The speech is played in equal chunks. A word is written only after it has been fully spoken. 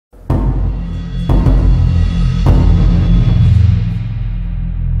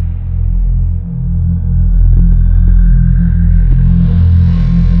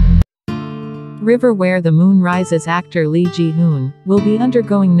River Where the Moon Rises actor Lee Ji Hoon will be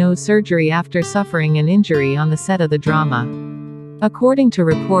undergoing nose surgery after suffering an injury on the set of the drama. According to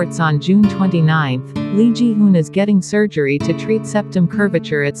reports on June 29, Lee Ji Hoon is getting surgery to treat septum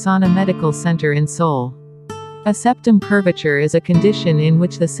curvature at Sana Medical Center in Seoul. A septum curvature is a condition in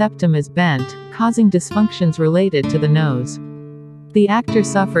which the septum is bent, causing dysfunctions related to the nose. The actor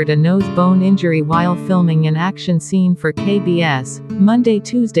suffered a nose bone injury while filming an action scene for KBS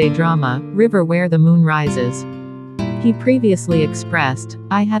Monday-Tuesday drama, River Where the Moon Rises. He previously expressed,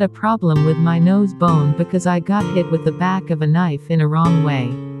 "I had a problem with my nose bone because I got hit with the back of a knife in a wrong way.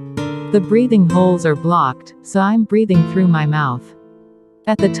 The breathing holes are blocked, so I'm breathing through my mouth.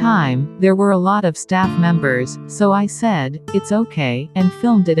 At the time, there were a lot of staff members, so I said, it's okay, and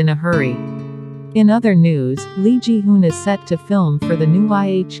filmed it in a hurry." In other news, Lee Ji Hoon is set to film for the new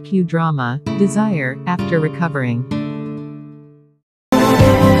IHQ drama, Desire, after recovering.